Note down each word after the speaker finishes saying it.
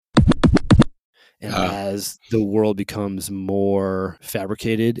And as the world becomes more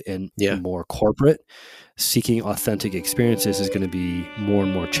fabricated and more corporate, seeking authentic experiences is going to be more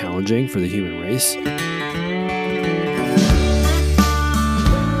and more challenging for the human race.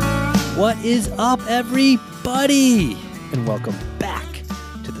 What is up, everybody? And welcome back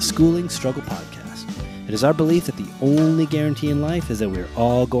to the Schooling Struggle Podcast. It is our belief that the only guarantee in life is that we're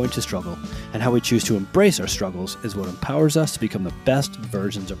all going to struggle, and how we choose to embrace our struggles is what empowers us to become the best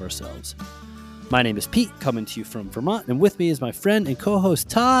versions of ourselves. My name is Pete, coming to you from Vermont, and with me is my friend and co-host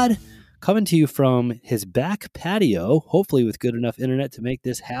Todd, coming to you from his back patio, hopefully with good enough internet to make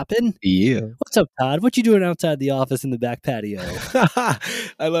this happen. Yeah. What's up, Todd? What you doing outside the office in the back patio?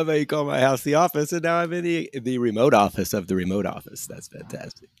 I love how you call my house the office, and now I'm in the remote office of the remote office. That's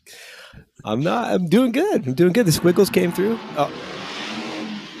fantastic. I'm doing good. I'm doing good. The squiggles came through. Oh.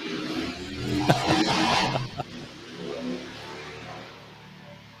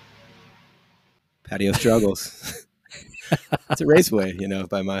 Patio struggles. It's a raceway,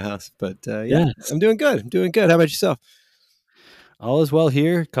 by my house. But yeah, I'm doing good. How about yourself? All is well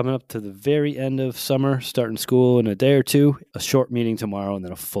here, coming up to the very end of summer, starting school in a day or two, a short meeting tomorrow, and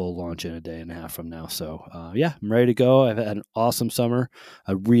then a full launch in a day and a half from now. So I'm ready to go. I've had an awesome summer,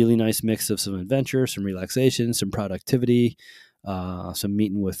 a really nice mix of some adventure, some relaxation, some productivity, some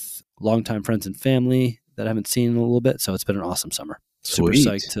meeting with longtime friends and family that I haven't seen in a little bit. So it's been an awesome summer. Sweet.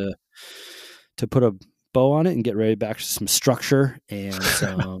 Super psyched to put a bow on it and get ready back to some structure and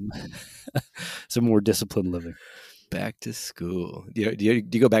some more disciplined living. Back to school. Do you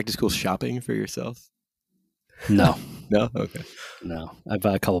go back to school shopping for yourself? No. No? Okay. No. I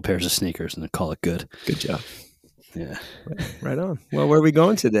buy a couple pairs of sneakers and I call it good. Good job. Yeah. Right on. Well, where are we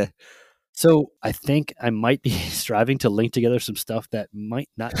going today? So I think I might be striving to link together some stuff that might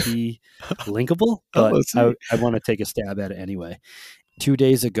not be linkable, but I want to take a stab at it anyway. 2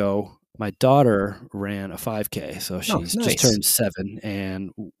 days ago, my daughter ran a 5K. So she's just turned 7, and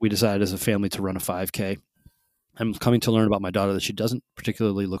we decided as a family to run a 5K. I'm coming to learn about my daughter that she doesn't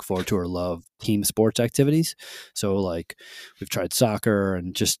particularly look forward to or love team sports activities. So like we've tried soccer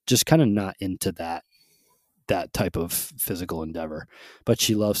and just kind of not into that type of physical endeavor, but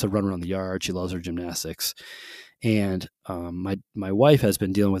she loves to run around the yard. She loves her gymnastics. And my wife has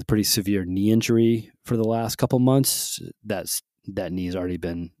been dealing with a pretty severe knee injury for the last couple months. That knee has already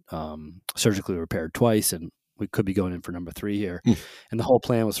been surgically repaired twice, and we could be going in for number 3 here. And the whole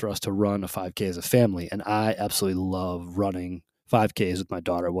plan was for us to run a 5K as a family. And I absolutely love running 5Ks with my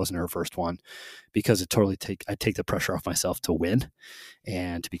daughter. It wasn't her first one because I take the pressure off myself to win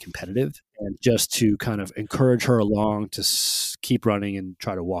and to be competitive and just to kind of encourage her along to keep running and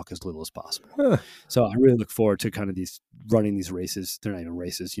try to walk as little as possible. Huh. So I really look forward to kind of running these races. They're not even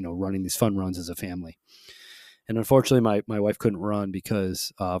races, running these fun runs as a family. And unfortunately, my wife couldn't run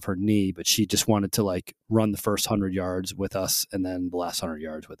because of her knee, but she just wanted to run the first 100 yards with us and then the last 100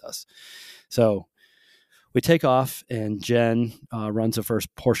 yards with us. So we take off, and Jen runs the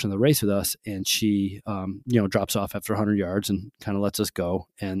first portion of the race with us, and she drops off after 100 yards and kind of lets us go.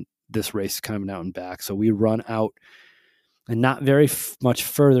 And this race is kind of an out and back. So we run out, and not very much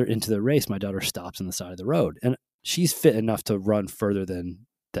further into the race, my daughter stops on the side of the road. And she's fit enough to run further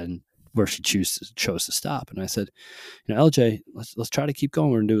than where she chose to stop. And I said, LJ, let's try to keep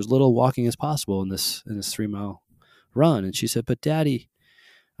going and do as little walking as possible in this 3-mile run. And she said, but Daddy,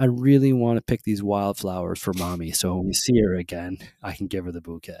 I really want to pick these wildflowers for Mommy. So when we see her again, I can give her the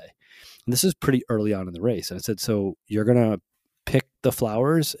bouquet. And this is pretty early on in the race. And I said, so you're going to pick the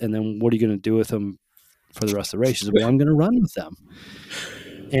flowers, and then what are you going to do with them for the rest of the race? She said, well, I'm going to run with them.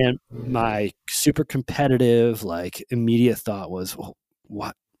 And my super competitive, immediate thought was, well,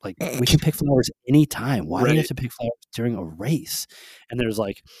 what? We can pick flowers anytime. Why do you have to pick flowers during a race? And there's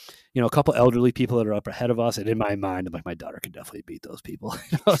a couple elderly people that are up ahead of us. And in my mind, I'm like, my daughter could definitely beat those people.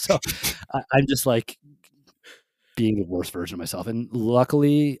 So I'm just being the worst version of myself. And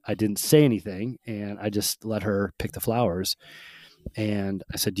luckily I didn't say anything, and I just let her pick the flowers. And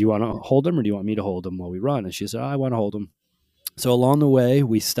I said, do you want to hold them, or do you want me to hold them while we run? And she said, I want to hold them. So along the way,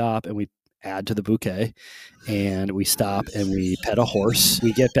 we stop and we add to the bouquet, and we stop and we pet a horse.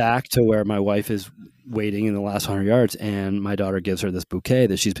 We get back to where my wife is waiting in the last 100 yards, and my daughter gives her this bouquet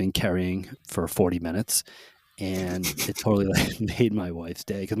that she's been carrying for 40 minutes. And it totally made my wife's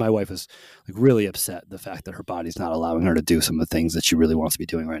day, because my wife was really upset the fact that her body's not allowing her to do some of the things that she really wants to be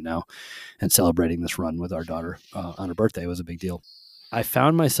doing right now. And celebrating this run with our daughter on her birthday was a big deal. I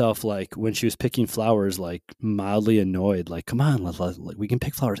found myself when she was picking flowers, mildly annoyed, come on, we can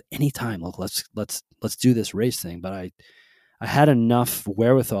pick flowers anytime. Let's do this race thing. But I had enough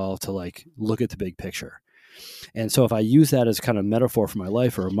wherewithal to look at the big picture. And so if I use that as kind of metaphor for my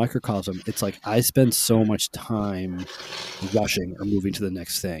life or a microcosm, it's like I spend so much time rushing or moving to the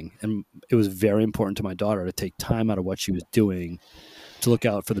next thing. And it was very important to my daughter to take time out of what she was doing to look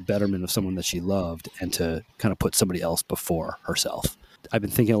out for the betterment of someone that she loved and to kind of put somebody else before herself. I've been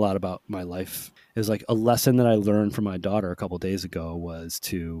thinking a lot about my life. It was like a lesson that I learned from my daughter a couple of days ago was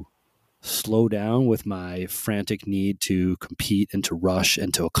to slow down with my frantic need to compete and to rush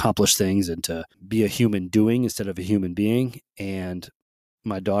and to accomplish things and to be a human doing instead of a human being. And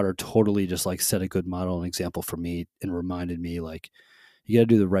my daughter totally just like set a good model and example for me and reminded me like, you got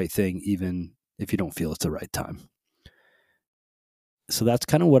to do the right thing even if you don't feel it's the right time. So that's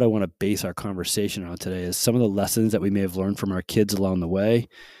kind of what I want to base our conversation on today is some of the lessons that we may have learned from our kids along the way,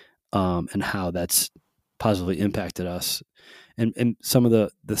 and how that's positively impacted us. And some of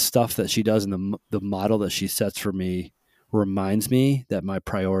the stuff that she does and the model that she sets for me reminds me that my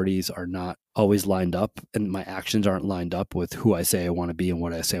priorities are not always lined up and my actions aren't lined up with who I say I want to be and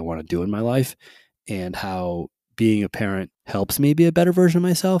what I say I want to do in my life, and how being a parent helps me be a better version of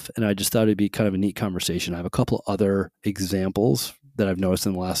myself. And I just thought it'd be kind of a neat conversation. I have a couple other examples that I've noticed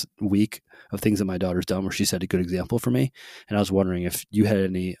in the last week of things that my daughter's done where she set a good example for me. And I was wondering if you had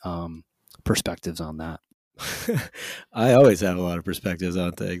any perspectives on that. I always have a lot of perspectives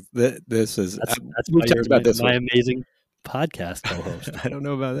on things. This is that's we've talked about this. My amazing podcast co-host. I don't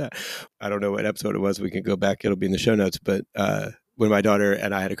know about that. I don't know what episode it was. We can go back. It'll be in the show notes. But when my daughter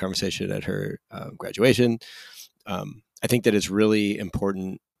and I had a conversation at her graduation, I think that it's really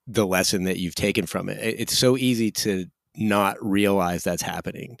important, the lesson that you've taken from it. It's so easy to not realize that's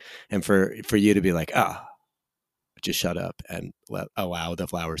happening. And for you to be like, just shut up and allow the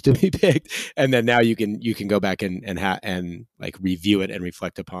flowers to be picked. And then now you can go back and like review it and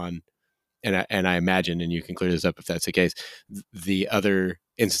reflect upon. And I imagine, and you can clear this up if that's the case, the other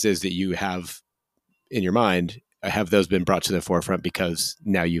instances that you have in your mind, have those been brought to the forefront because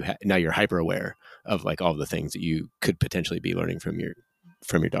now now you're hyper aware of like all the things that you could potentially be learning from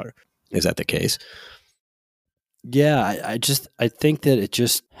your daughter. Is that the case? Yeah, I think that it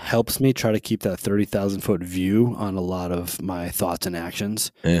just helps me try to keep that 30,000 foot view on a lot of my thoughts and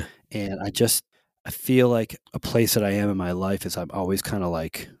actions. Yeah. And I feel like a place that I am in my life is I'm always kind of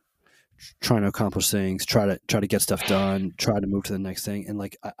like trying to accomplish things, try to get stuff done, try to move to the next thing. And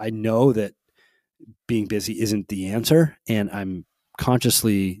like, I know that being busy isn't the answer. And I'm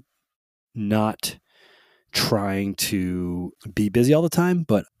consciously not trying to be busy all the time,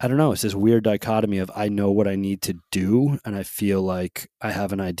 but I don't know. It's this weird dichotomy of I know what I need to do, and I feel like I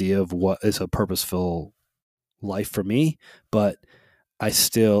have an idea of what is a purposeful life for me, but I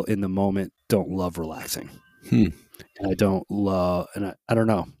still, in the moment, don't love relaxing. And I don't love, and I don't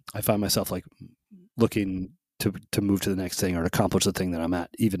know. I find myself like looking to move to the next thing or to accomplish the thing that I'm at,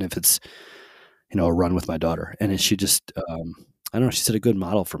 even if it's, a run with my daughter. And she just, I don't know, she set a good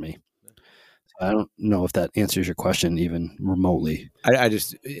model for me. I don't know if that answers your question even remotely. I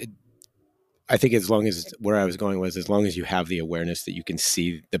think as long as where I was going was as long as you have the awareness that you can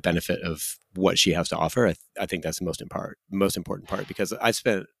see the benefit of what she has to offer, I think that's the most important part, because I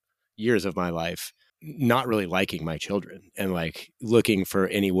spent years of my life not really liking my children and like looking for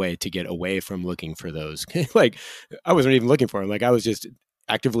any way to get away from looking for those. Like I wasn't even looking for them. Like I was just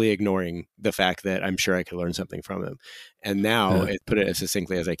actively ignoring the fact that I'm sure I could learn something from them. And now, put it as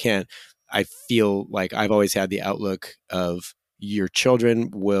succinctly as I can, I feel like I've always had the outlook of your children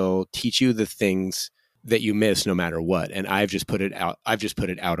will teach you the things that you miss no matter what. And I've just put it out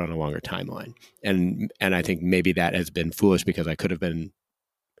on a longer timeline. And I think maybe that has been foolish because I could have been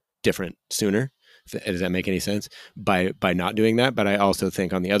different sooner. Does that make any sense? By not doing that. But I also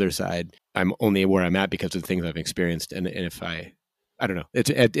think on the other side, I'm only where I'm at because of the things I've experienced. And if I don't know,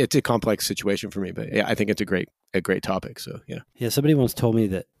 it's a complex situation for me, but yeah, I think it's a great topic. So yeah. Somebody once told me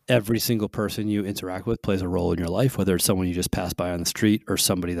that every single person you interact with plays a role in your life, whether it's someone you just pass by on the street or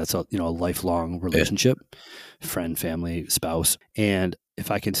somebody that's a lifelong relationship, friend, family, spouse. And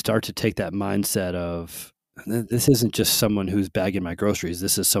if I can start to take that mindset of this isn't just someone who's bagging my groceries,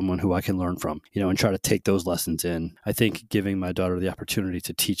 this is someone who I can learn from, and try to take those lessons in. I think giving my daughter the opportunity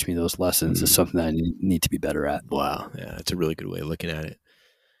to teach me those lessons is something that I need to be better at. Wow. Yeah. That's a really good way of looking at it.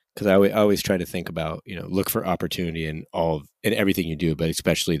 Because I always try to think about, look for opportunity in everything you do, but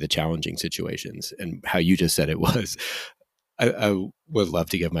especially the challenging situations. And how you just said it was, I would love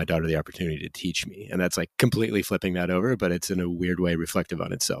to give my daughter the opportunity to teach me. And that's like completely flipping that over, but it's in a weird way reflective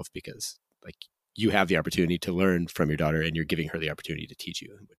on itself because like you have the opportunity to learn from your daughter and you're giving her the opportunity to teach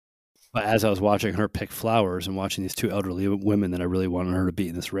you. But as I was watching her pick flowers and watching these two elderly women that I really wanted her to beat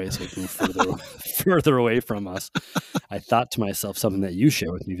in this race, like move further away from us, I thought to myself something that you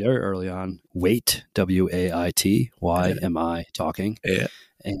shared with me very early on: wait, WAIT. Why am I talking? Yeah.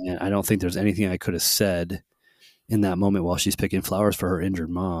 And I don't think there's anything I could have said in that moment while she's picking flowers for her injured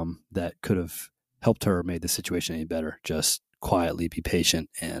mom that could have helped her or made the situation any better. Just quietly be patient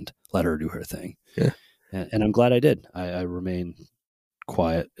and let her do her thing. Yeah. And I'm glad I did. I remained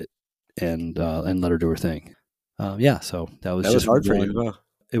quiet and let her do her thing. So that was hard for you. Huh?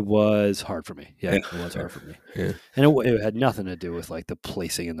 It was hard for me. Yeah, it was hard for me. Yeah. And it had nothing to do with like the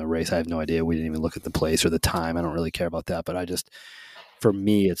placing in the race. I have no idea. We didn't even look at the place or the time. I don't really care about that. But for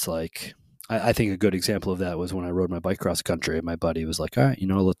me, it's like, I think a good example of that was when I rode my bike across the country and my buddy was like, all right,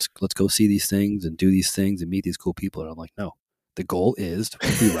 let's go see these things and do these things and meet these cool people. And I'm like, no, the goal is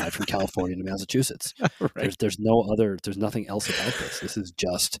we ride from California to Massachusetts. Right. There's nothing else about this. This is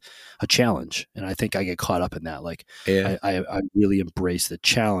just a challenge. And I think I get caught up in that. Like I really embrace the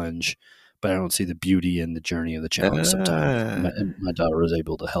challenge, but I don't see the beauty in the journey of the challenge sometimes. And my daughter was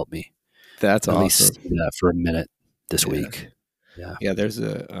able to help me. That's at awesome. least see that for a minute this week. Yeah. There's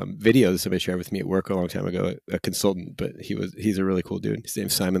a video that somebody shared with me at work a long time ago, a consultant, but he's a really cool dude. His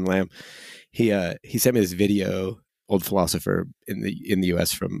name's Simon Lamb. He sent me this video, old philosopher in the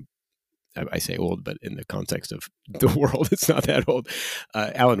US from, I say old, but in the context of the world, it's not that old.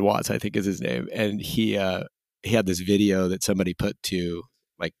 Alan Watts, I think is his name. And he had this video that somebody put to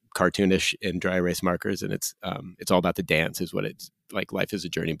like cartoonish and dry erase markers. And it's all about the dance is what it's like. Life is a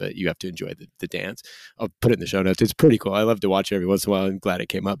journey, but you have to enjoy the dance. I'll put it in the show notes. It's pretty cool. I love to watch it every once in a while. I'm glad it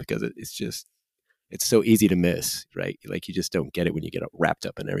came up because it's so easy to miss, right? Like you just don't get it when you get wrapped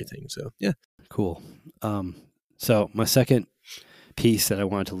up in everything. So yeah. Cool. So my second piece that I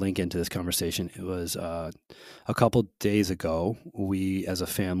wanted to link into this conversation, it was a couple days ago, we as a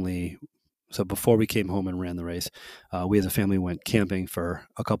family, so before we came home and ran the race, we as a family went camping for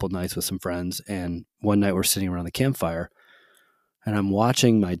a couple nights with some friends. And one night we're sitting around the campfire and I'm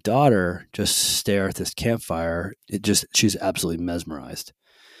watching my daughter just stare at this campfire. She's absolutely mesmerized.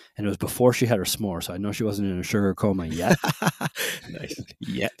 And it was before she had her s'more, so I know she wasn't in a sugar coma yet. Nice.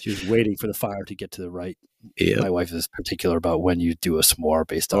 Yet. She was waiting for the fire to get to the right. Yep. My wife is particular about when you do a s'more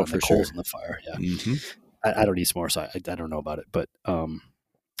based on the coals in the fire. Yeah. Mm-hmm. I don't eat s'mores, so I don't know about it. But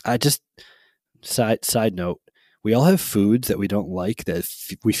I just, side note, we all have foods that we don't like that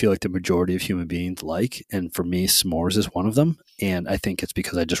we feel like the majority of human beings like. And for me, s'mores is one of them. And I think it's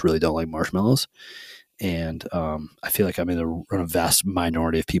because I just really don't like marshmallows. And I feel like I'm in a vast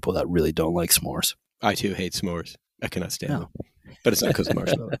minority of people that really don't like s'mores. I too hate s'mores. I cannot stand them. But it's not because of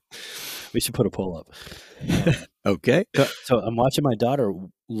marshmallow. We should put a poll up. Okay. So I'm watching my daughter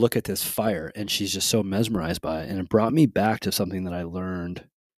look at this fire, and she's just so mesmerized by it. And it brought me back to something that I learned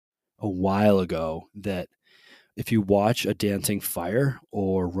a while ago, that if you watch a dancing fire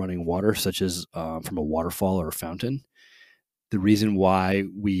or running water, such as from a waterfall or a fountain, the reason why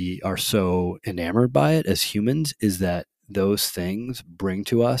we are so enamored by it as humans is that those things bring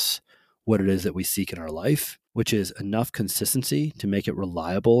to us what it is that we seek in our life, which is enough consistency to make it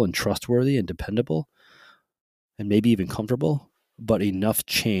reliable and trustworthy and dependable and maybe even comfortable, but enough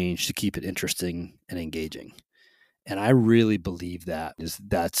change to keep it interesting and engaging. And I really believe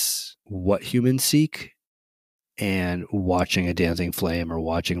that's what humans seek. And watching a dancing flame or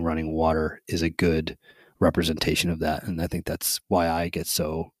watching running water is a good representation of that. And I think that's why I get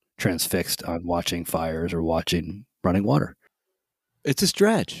so transfixed on watching fires or watching running water. It's a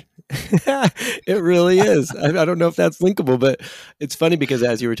stretch. It really is. I don't know if that's linkable, but it's funny because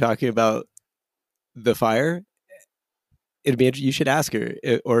as you were talking about the fire, you should ask her,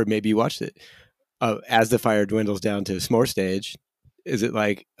 or maybe you watched it. As the fire dwindles down to s'more stage, is it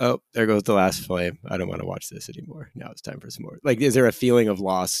like, oh, there goes the last flame. I don't want to watch this anymore. Now it's time for some more. Like, is there a feeling of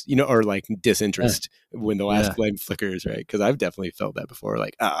loss, or like disinterest when the last flame flickers, right? Because I've definitely felt that before.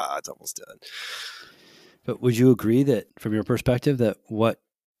 Like, it's almost done. But would you agree that, from your perspective, that what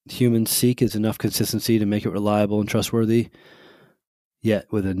humans seek is enough consistency to make it reliable and trustworthy, yet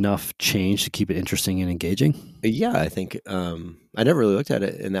with enough change to keep it interesting and engaging? Yeah, I think I never really looked at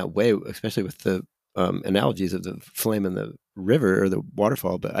it in that way, especially with the analogies of the flame in the river or the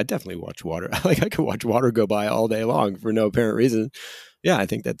waterfall. But I definitely watch water. Like I could watch water go by all day long for no apparent reason. Yeah, I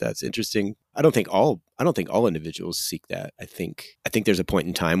think that's interesting. I don't think all individuals seek that. I think there's a point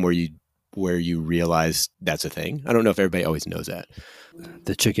in time where you realize that's a thing. I don't know if everybody always knows that.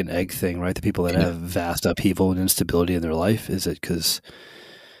 The chicken egg thing, right? The people that have vast upheaval and instability in their life, is it because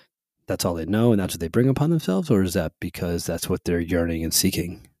that's all they know and that's what they bring upon themselves? Or is that because that's what they're yearning and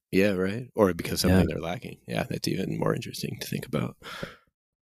seeking? Yeah, right. Or because something they're lacking. Yeah, that's even more interesting to think about.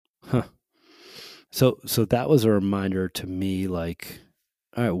 Huh. So that was a reminder to me, like,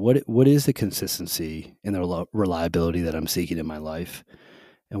 all right, what is the consistency and the reliability that I'm seeking in my life?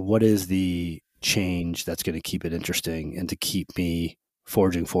 And what is the change that's going to keep it interesting and to keep me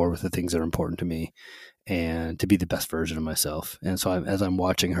forging forward with the things that are important to me and to be the best version of myself? And so as I'm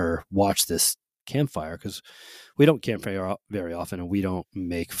watching her watch this campfire, because we don't campfire very often and we don't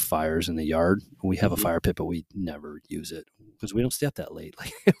make fires in the yard. We have a fire pit, but we never use it because we don't stay up that late.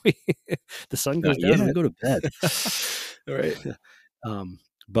 Like the sun goes down and we go to bed. Right.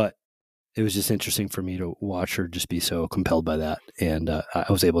 But it was just interesting for me to watch her just be so compelled by that. And I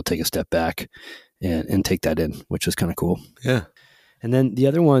was able to take a step back and take that in, which was kind of cool. Yeah. And then the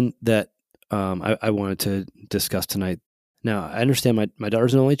other one that I wanted to discuss tonight. Now, I understand my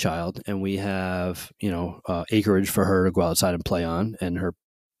daughter's an only child, and we have, acreage for her to go outside and play on, and her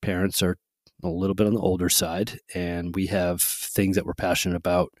parents are a little bit on the older side, and we have things that we're passionate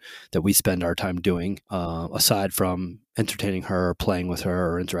about that we spend our time doing, aside from entertaining her, playing with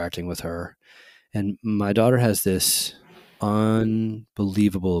her, or interacting with her. And my daughter has this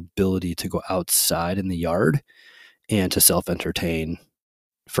unbelievable ability to go outside in the yard and to self-entertain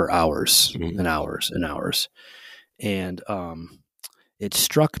for hours and hours and hours. And it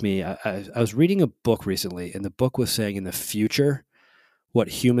struck me. I was reading a book recently, and the book was saying in the future, what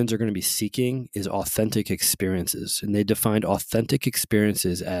humans are going to be seeking is authentic experiences. And they defined authentic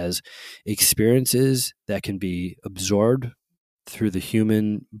experiences as experiences that can be absorbed through the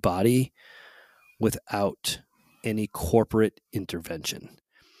human body without any corporate intervention.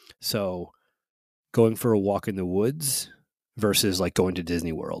 So going for a walk in the woods versus like going to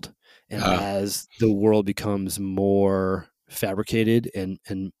Disney World. And as the world becomes more fabricated and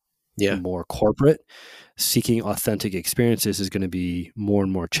more corporate, seeking authentic experiences is going to be more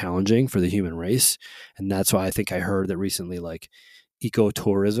and more challenging for the human race. And that's why I think I heard that recently, like,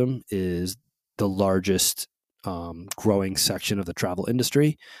 ecotourism is the largest growing section of the travel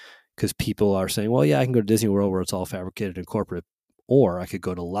industry, because people are saying, well, yeah, I can go to Disney World where it's all fabricated and corporate, or I could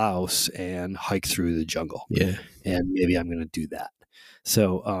go to Laos and hike through the jungle. Yeah. And maybe I'm going to do that.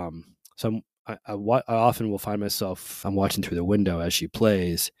 So, I often will find myself, I'm watching through the window as she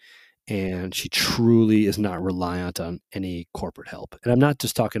plays, and she truly is not reliant on any corporate help. And I'm not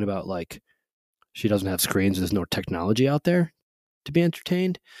just talking about like she doesn't have screens, there's no technology out there to be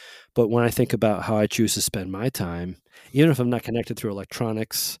entertained. But when I think about how I choose to spend my time, even if I'm not connected through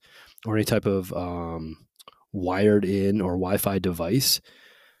electronics or any type of wired in or Wi-Fi device,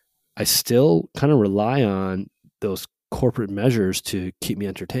 I still kind of rely on those corporate measures to keep me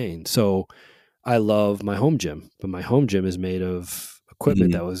entertained. So I love my home gym, but my home gym is made of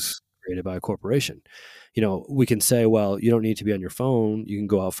equipment that was created by a corporation. We can say, well, you don't need to be on your phone. You can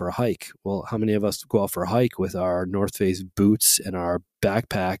go out for a hike. Well, how many of us go out for a hike with our North Face boots and our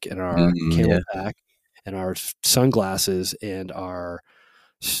backpack and our CamelBak and our sunglasses and our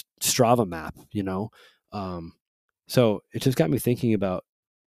Strava map, So it just got me thinking about,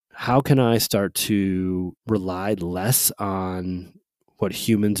 how can I start to rely less on what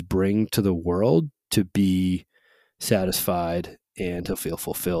humans bring to the world to be satisfied and to feel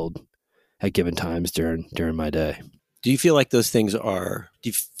fulfilled at given times during my day? Do you feel like those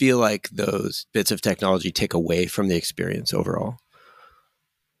bits of technology take away from the experience overall?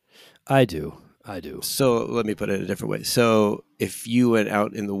 I do. So let me put it a different way. So if you went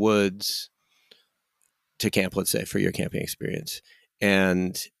out in the woods to camp, let's say, for your camping experience,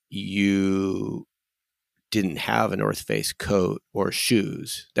 and you didn't have a North Face coat or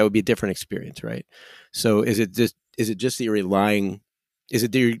shoes, that would be a different experience, right? So is it just that you're relying? Is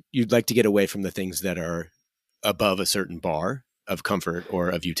it that you'd like to get away from the things that are above a certain bar of comfort or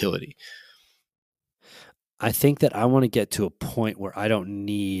of utility? I think that I want to get to a point where I don't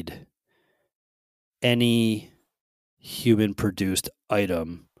need any human produced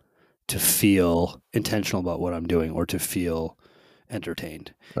item to feel intentional about what I'm doing or to feel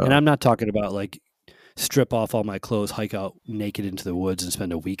entertained. And I'm not talking about like strip off all my clothes, hike out naked into the woods and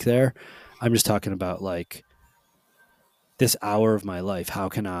spend a week there. I'm just talking about like this hour of my life. How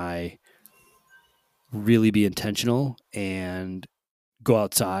can I really be intentional and go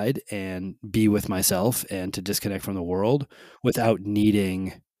outside and be with myself and to disconnect from the world without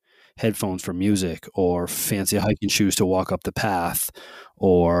needing headphones for music or fancy hiking shoes to walk up the path,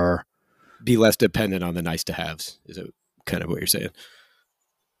 or be less dependent on the nice to haves? Is it kind of what you're saying?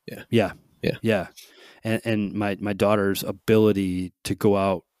 Yeah. And my daughter's ability to go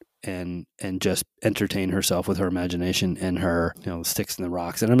out and just entertain herself with her imagination and her, sticks and the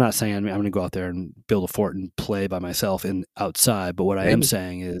rocks. And I'm not saying I'm going to go out there and build a fort and play by myself and outside, but what I am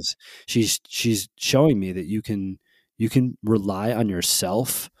saying is she's showing me that you can rely on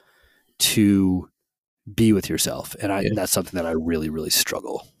yourself to be with yourself. And that's something that I really, really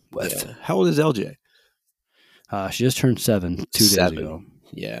struggle with. Yeah. How old is LJ? She just turned 7 days ago.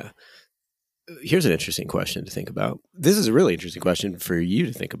 Yeah. Here's an interesting question to think about. This is a really interesting question for you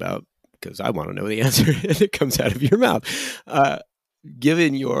to think about because I want to know the answer and it comes out of your mouth.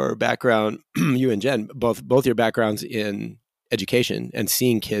 Given your background, you and Jen, both your backgrounds in education and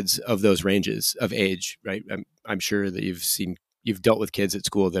seeing kids of those ranges of age, right? I'm sure that you've dealt with kids at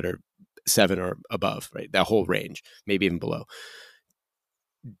school that are 7 or above, right? That whole range, maybe even below.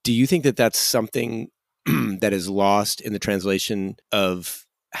 Do you think that that's something that is lost in the translation of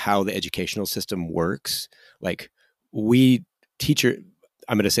how the educational system works? Like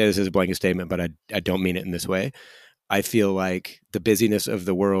I'm going to say this as a blanket statement, but I don't mean it in this way. I feel like the busyness of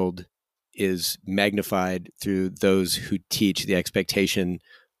the world is magnified through those who teach the expectation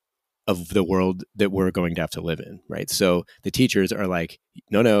of the world that we're going to have to live in, right? So the teachers are like,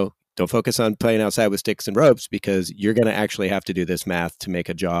 no, don't focus on playing outside with sticks and ropes because you're going to actually have to do this math to make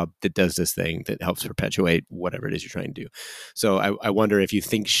a job that does this thing that helps perpetuate whatever it is you're trying to do. So I wonder if you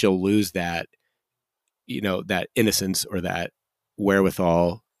think she'll lose that, that innocence or that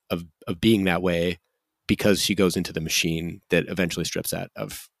wherewithal of being that way because she goes into the machine that eventually strips that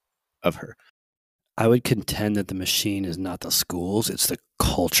of her. I would contend that the machine is not the schools, it's the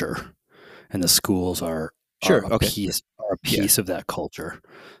culture. And the schools are a piece of that culture.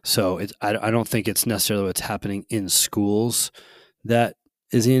 So I don't think it's necessarily what's happening in schools that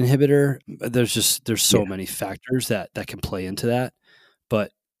is the inhibitor. There's so many factors that can play into that.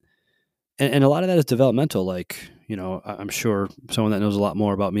 But and a lot of that is developmental. Like, I'm sure someone that knows a lot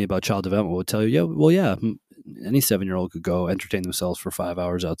more about me about child development would tell you, any 7-year-old could go entertain themselves for 5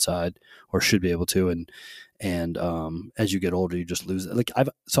 hours outside or should be able to. And as you get older, you just lose it. Like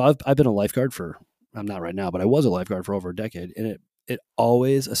I've been a lifeguard I'm not right now, but I was a lifeguard for over a decade. And it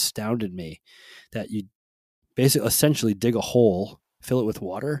always astounded me that you basically essentially dig a hole, fill it with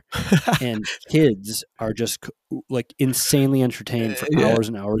water, and kids are just like insanely entertained for hours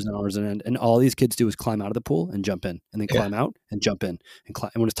and hours and hours on end. And all these kids do is climb out of the pool and jump in, and then climb out and jump in, and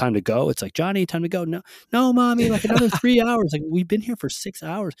when it's time to go, it's like, Johnny, time to go. No, mommy, like another 3 hours. Like we've been here for 6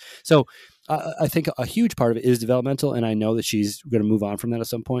 hours. So I think a huge part of it is developmental, and I know that she's going to move on from that at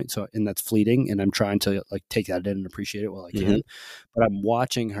some point. So, and that's fleeting, and I'm trying to like take that in and appreciate it while I can. Mm-hmm. But I'm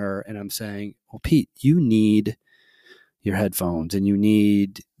watching her, and I'm saying, well, Pete, you need your headphones and you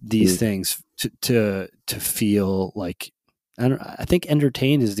need these things to feel like, I think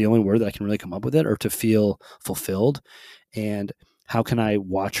entertained is the only word that I can really come up with it, or to feel fulfilled. And how can I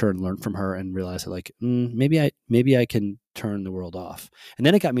watch her and learn from her and realize that like, maybe I can turn the world off. And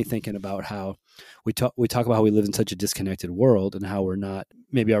then it got me thinking about how we talk about how we live in such a disconnected world and how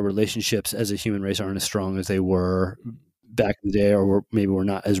maybe our relationships as a human race aren't as strong as they were back in the day, or maybe we're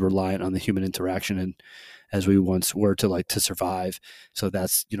not as reliant on the human interaction and as we once were to survive. So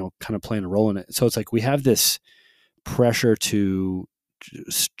that's, kind of playing a role in it. So it's like we have this pressure to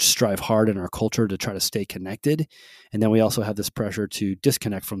strive hard in our culture to try to stay connected. And then we also have this pressure to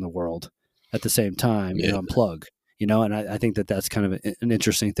disconnect from the world at the same time and unplug, and I think that that's kind of an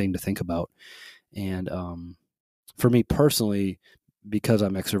interesting thing to think about. And for me personally, because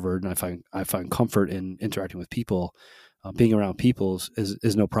I'm extroverted and I find comfort in interacting with people, being around people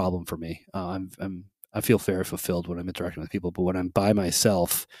is no problem for me. I feel very fulfilled when I'm interacting with people, but when I'm by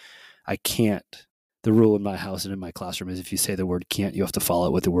myself, I can't. The rule in my house and in my classroom is if you say the word can't, you have to follow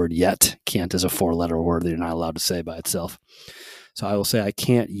it with the word yet. Can't is a 4-letter word that you're not allowed to say by itself. So I will say I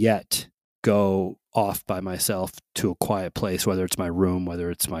can't yet go off by myself to a quiet place, whether it's my room,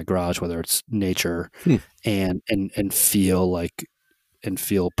 whether it's my garage, whether it's nature, and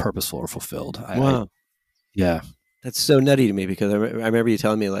feel purposeful or fulfilled. Wow. That's so nutty to me because I remember you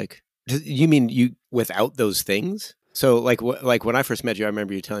telling me like, you mean you without those things? So like when I first met you, I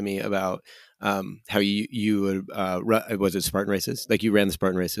remember you telling me about how you would was it Spartan races? Like you ran the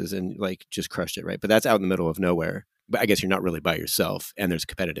Spartan races and like just crushed it, right? But that's out in the middle of nowhere. But I guess you're not really by yourself, and there's a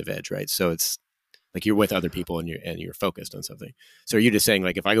competitive edge, right? So it's like you're with other people and you're focused on something. So are you just saying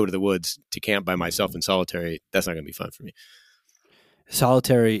like if I go to the woods to camp by myself in solitary, that's not going to be fun for me?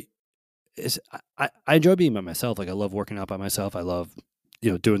 Solitary is I enjoy being by myself. Like I love working out by myself. I love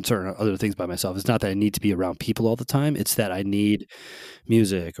doing certain other things by myself. It's not that I need to be around people all the time. It's that I need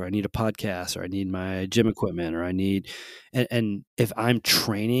music, or I need a podcast, or I need my gym equipment, or I need, and if I'm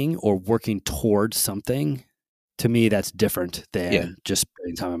training or working towards something, to me, that's different than just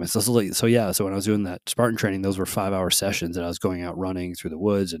spending time by myself. So when I was doing that Spartan training, those were 5-hour sessions and I was going out running through the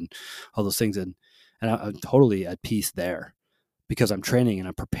woods and all those things. And I'm totally at peace there because I'm training and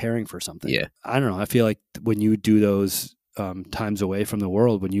I'm preparing for something. Yeah. I don't know. I feel like when you do those times away from the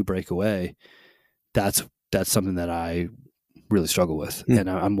world, when you break away, that's something that I really struggle with. And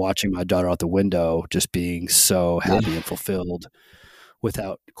I'm watching my daughter out the window just being so happy and fulfilled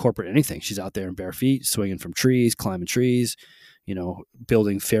without corporate anything. She's out there in bare feet, swinging from trees, climbing trees,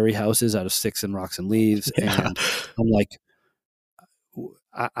 building fairy houses out of sticks and rocks and leaves. Yeah. And I'm like,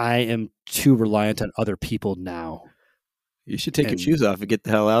 I am too reliant on other people now. You should take your shoes off and get the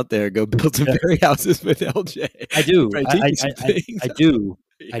hell out there and go build some fairy houses with LJ. I do. I do.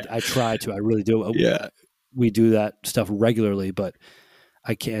 Yeah. I try to. I really do. Yeah. We do that stuff regularly, but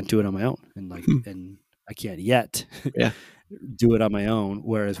I can't do it on my own. And and I can't yet do it on my own.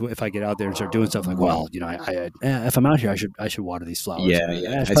 Whereas if I get out there and start doing stuff like, well, if I'm out here, I should water these flowers.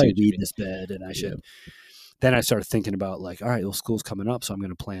 I should probably weed this bed, and I should. Then I started thinking about like, all right, well, school's coming up, so I'm going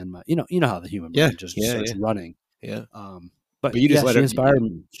to plan my, you know how the human brain just starts running. Yeah. But you just let her inspire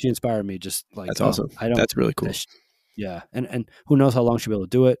me. She inspired me. Just like, that's awesome. That's really cool. And who knows how long she'll be able to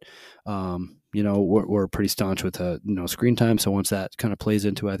do it. We're pretty staunch with screen time. So once that kind of plays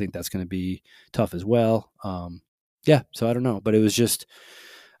into it, I think that's going to be tough as well. So I don't know, but it was just,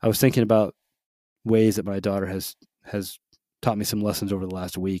 I was thinking about ways that my daughter has taught me some lessons over the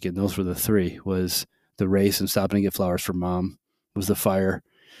last week. And those were the three: was the race and stopping to get flowers for mom, was the fire,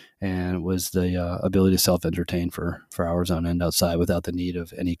 and was the ability to self-entertain for hours on end outside without the need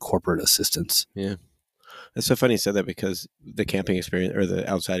of any corporate assistance. Yeah. It's so funny you said that, because the camping experience or the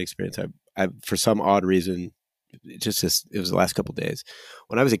outside experience, I for some odd reason, it was the last couple of days.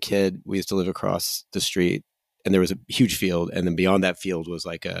 When I was a kid, we used to live across the street, and there was a huge field. And then beyond that field was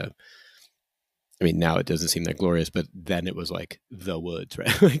like now it doesn't seem that glorious, but then it was like the woods,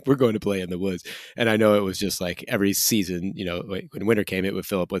 right? Like, we're going to play in the woods. And I know it was just like every season, when winter came, it would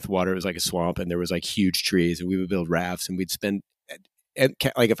fill up with water. It was like a swamp, and there was like huge trees, and we would build rafts, and we'd spend, and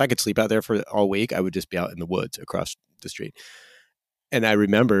like, if I could sleep out there for all week, I would just be out in the woods across the street. And I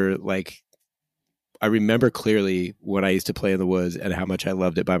remember clearly when I used to play in the woods and how much I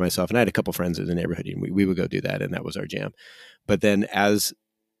loved it by myself. And I had a couple friends in the neighborhood, and we would go do that, and that was our jam. But then as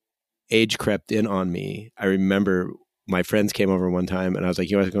age crept in on me, I remember my friends came over one time, and I was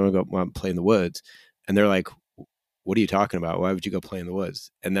like, I was going to go play in the woods. And they're like, what are you talking about? Why would you go play in the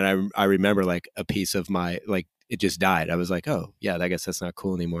woods? And then I remember like a piece of my, like, it just died. I was like, oh yeah, I guess that's not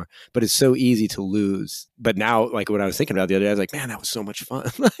cool anymore. But it's so easy to lose. But now, like, when I was thinking about it the other day, I was like, man, that was so much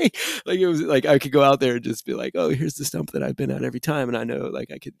fun. like it was like, I could go out there and just be like, oh, here's the stump that I've been at every time. And I know, like,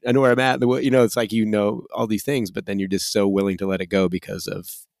 I know where I'm at. It's like, all these things, but then you're just so willing to let it go because of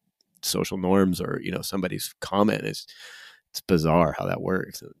social norms or, somebody's comment. It's bizarre how that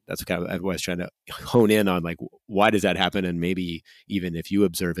works. That's kind of, I was trying to hone in on, like, why does that happen? And maybe even if you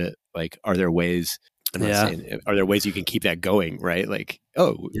observe it, like, are there ways, are there ways you can keep that going? Right. Like,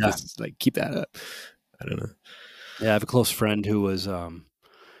 keep that up. I don't know. Yeah. I have a close friend who was,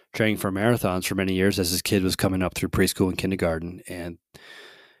 training for marathons for many years as his kid was coming up through preschool and kindergarten, and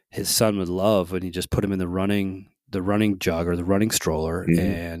his son would love when he just put him in the running jog or the running stroller,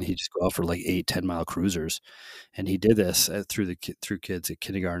 and he'd just go out for like 8-10 mile cruisers. And he did this through kids at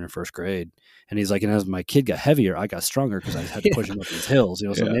kindergarten and first grade. And he's like, and as my kid got heavier, I got stronger because I had to push him up these hills,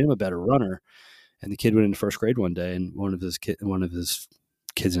 so it made him a better runner. And the kid went into first grade one day, and one of his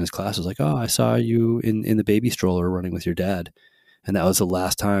kids in his class was like, oh, I saw you in the baby stroller running with your dad. And that was the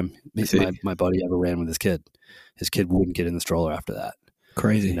last time my buddy ever ran with his kid. His kid wouldn't get in the stroller after that.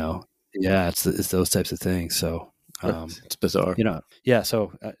 Crazy. Yeah, it's those types of things. So it's bizarre.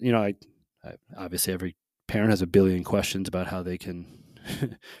 So I obviously every parent has a billion questions about how they can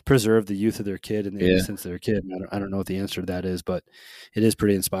preserve the youth of their kid and the innocence of their kid. And I don't know what the answer to that is, but it is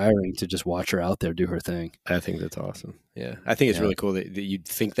pretty inspiring to just watch her out there do her thing. I think that's awesome. Yeah. I think it's really cool that you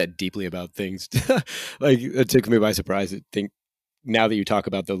think that deeply about things. Like, it took me by surprise. I think now that you talk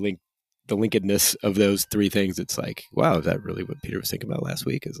about the linkedness of those three things, it's like, wow, is that really what Peter was thinking about last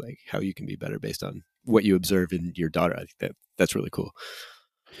week? Is like how you can be better based on what you observe in your daughter. I think that's really cool.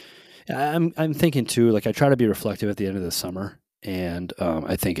 I'm thinking too, like, I try to be reflective at the end of the summer. And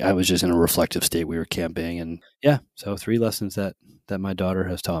I think I was just in a reflective state. We were camping, and so 3 lessons that my daughter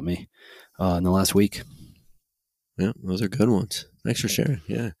has taught me in the last week. Yeah, those are good ones. Thanks for sharing.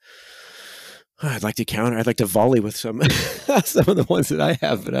 Yeah. I'd like to volley with some some of the ones that I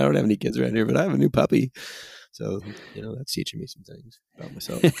have, but I don't have any kids around here, but I have a new puppy. So, that's teaching me some things about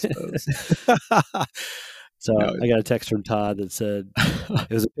myself, I suppose. So I got a text from Todd that said,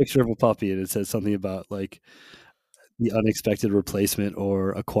 it was a picture of a puppy, and it said something about like the unexpected replacement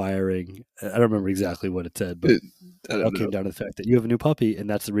or acquiring. I don't remember exactly what it said, but it all came down to the fact that you have a new puppy, and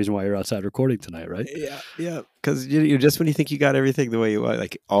that's the reason why you're outside recording tonight, right? Yeah. Because you're just, when you think you got everything the way you want,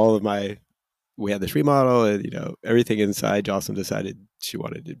 like all of my we had this remodel, and everything inside, Jocelyn decided she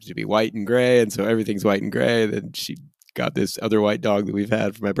wanted it to be white and gray, and so everything's white and gray. Then she got this other white dog that we've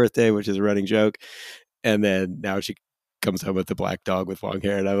had for my birthday, which is a running joke. And then now she comes home with the black dog with long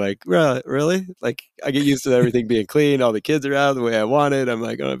hair, and I'm like, really? Like, I get used to everything being clean, all the kids are out the way I wanted. I'm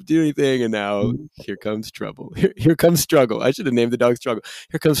like, I don't have to do anything, and now here comes trouble. Here comes Struggle. I should have named the dog Struggle.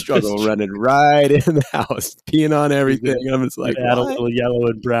 Here comes Struggle running right in the house, peeing on everything. And I'm just like, add a little yellow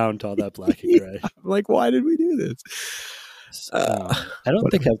and brown to all that black and gray. I'm like, why did we do this? I don't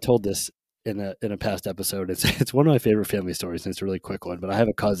think I've told this in a past episode. It's one of my favorite family stories, and it's a really quick one. But I have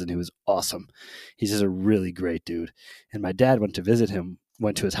a cousin who is awesome. He's just a really great dude. And my dad went to visit him,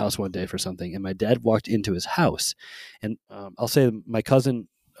 went to his house one day for something, and my dad walked into his house. And I'll say my cousin,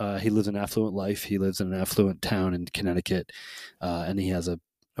 he lives an affluent life. He lives in an affluent town in Connecticut, and he has a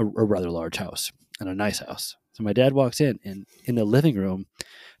rather large house and a nice house. So my dad walks in, and in the living room,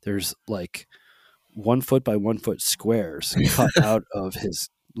 there's like 1 foot by 1 foot squares cut out of his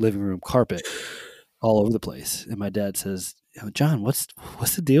living room carpet all over the place. And my dad says, John, what's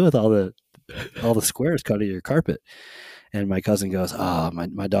the deal with all the squares cut out of your carpet? And my cousin goes,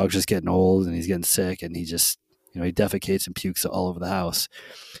 my dog's just getting old, and he's getting sick, and he just, he defecates and pukes all over the house.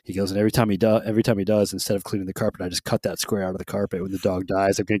 He goes, and every time he does, instead of cleaning the carpet, I just cut that square out of the carpet. When the dog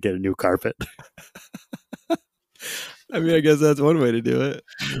dies, I'm going to get a new carpet. I mean, I guess that's one way to do it.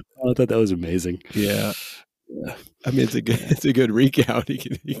 I thought that was amazing. Yeah. I mean, it's a good recount. You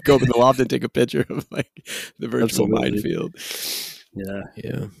can go up in the loft and take a picture of like the virtual minefield.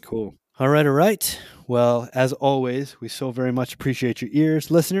 Yeah. Cool. All right. Well, as always, we so very much appreciate your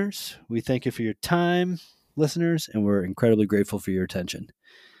ears, listeners. We thank you for your time, listeners, and we're incredibly grateful for your attention.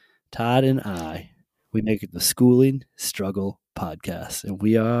 Todd and I, we make it the Schooling Struggle Podcast, and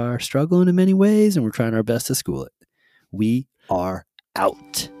we are struggling in many ways, and we're trying our best to school it. We are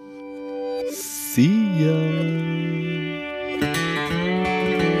out. See ya.